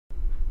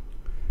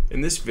In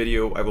this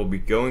video, I will be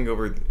going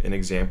over an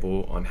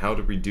example on how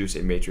to reduce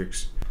a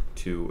matrix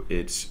to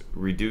its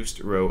reduced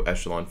row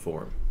echelon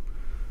form.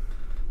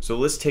 So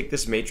let's take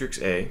this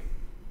matrix A,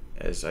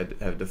 as I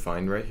have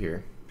defined right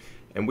here,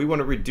 and we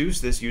want to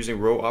reduce this using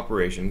row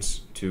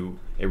operations to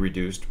a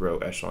reduced row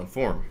echelon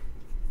form.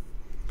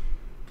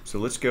 So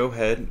let's go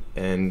ahead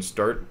and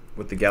start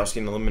with the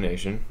Gaussian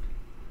elimination.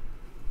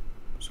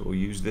 So we'll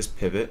use this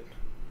pivot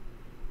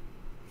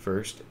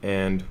first,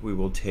 and we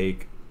will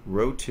take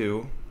row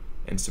 2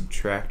 and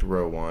subtract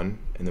row 1,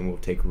 and then we'll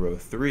take row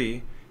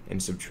 3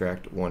 and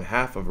subtract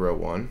 1/2 of row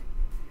 1,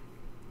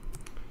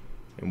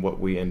 and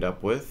what we end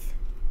up with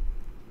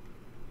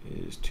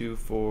is 2,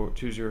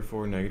 0,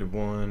 4, negative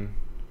 1,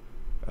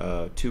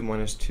 2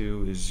 minus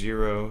 2 is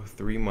 0,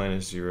 3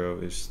 minus 0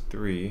 is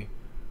 3,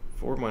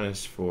 4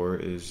 minus 4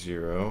 is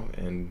 0,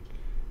 and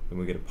then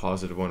we get a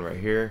positive 1 right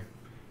here.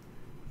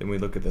 Then we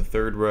look at the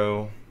third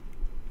row,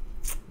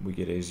 we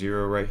get a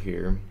 0 right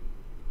here,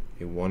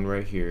 a 1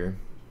 right here,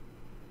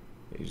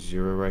 a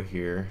 0 right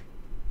here,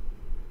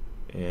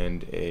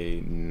 and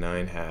a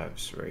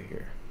 9/2 right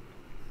here.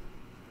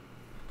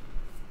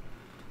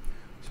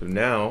 So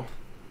now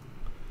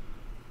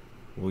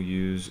we'll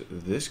use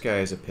this guy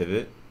as a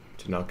pivot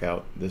to knock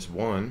out this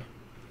 1.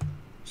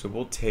 So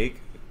we'll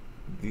take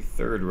the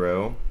third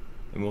row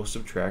and we'll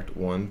subtract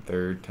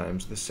 1/3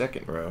 times the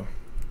second row.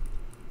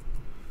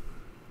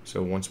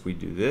 So once we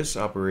do this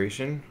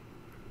operation,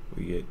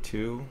 we get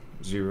 2,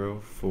 0,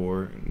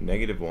 4,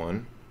 negative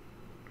 1,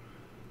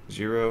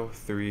 0,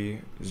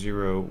 3,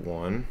 0,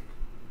 1,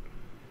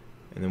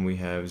 and then we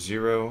have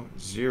 0,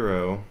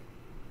 0,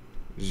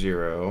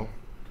 0,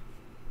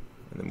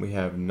 and then we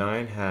have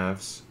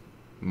 9/2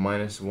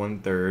 minus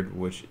 1/3,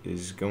 which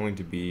is going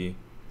to be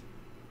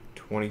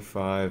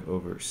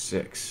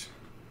 25/6.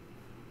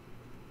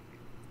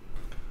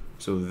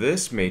 So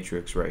this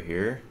matrix right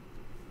here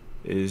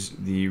is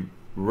the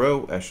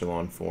row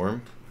echelon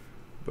form,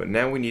 but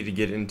now we need to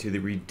get into the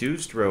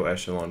reduced row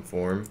echelon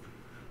form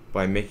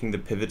by making the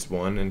pivots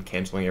 1 and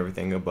canceling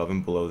everything above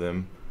and below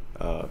them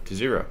to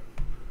 0.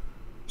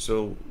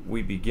 So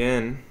we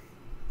begin,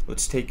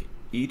 let's take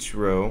each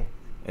row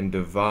and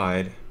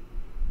divide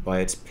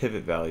by its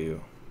pivot value.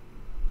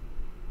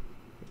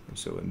 And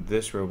so in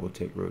this row we'll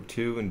take row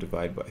 2 and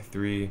divide by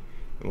 3,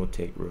 and we'll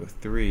take row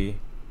 3,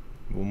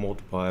 we'll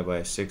multiply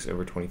by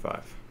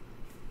 6/25.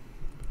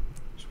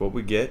 So what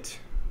we get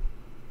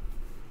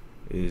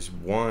is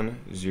 1,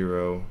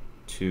 0,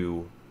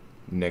 2,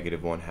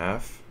 negative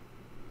 1/2,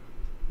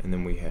 and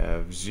then we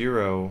have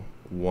 0,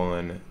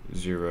 1,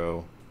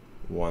 0,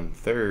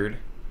 1/3,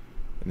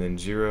 and then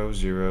 0,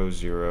 0,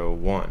 0,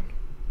 1.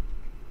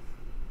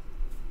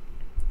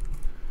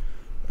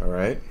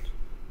 Alright,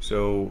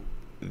 so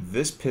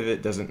this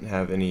pivot doesn't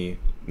have any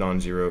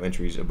non-zero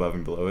entries above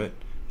and below it,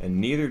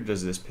 and neither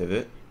does this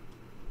pivot.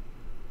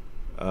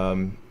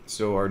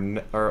 So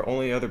our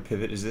only other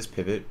pivot is this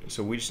pivot,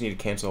 so we just need to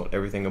cancel out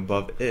everything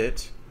above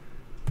it,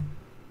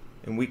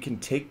 and we can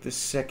take the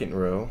second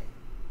row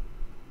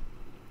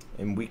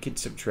and we could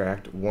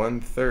subtract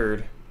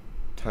 1/3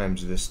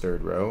 times this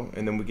third row,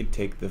 and then we could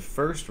take the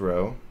first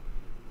row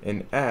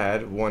and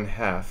add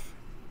 1/2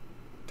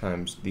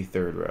 times the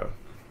third row.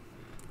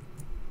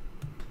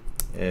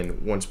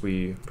 And once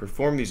we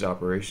perform these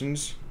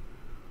operations,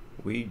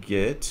 we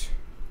get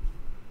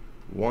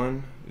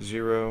 1,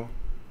 0,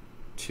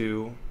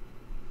 2,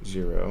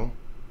 0,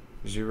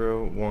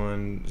 0,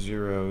 1,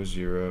 0,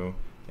 0,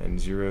 and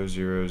 0,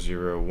 0,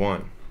 0,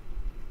 1.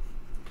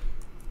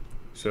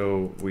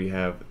 So we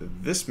have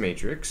this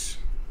matrix,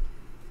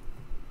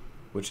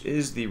 which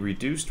is the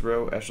reduced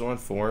row echelon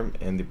form,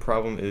 and the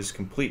problem is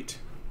complete.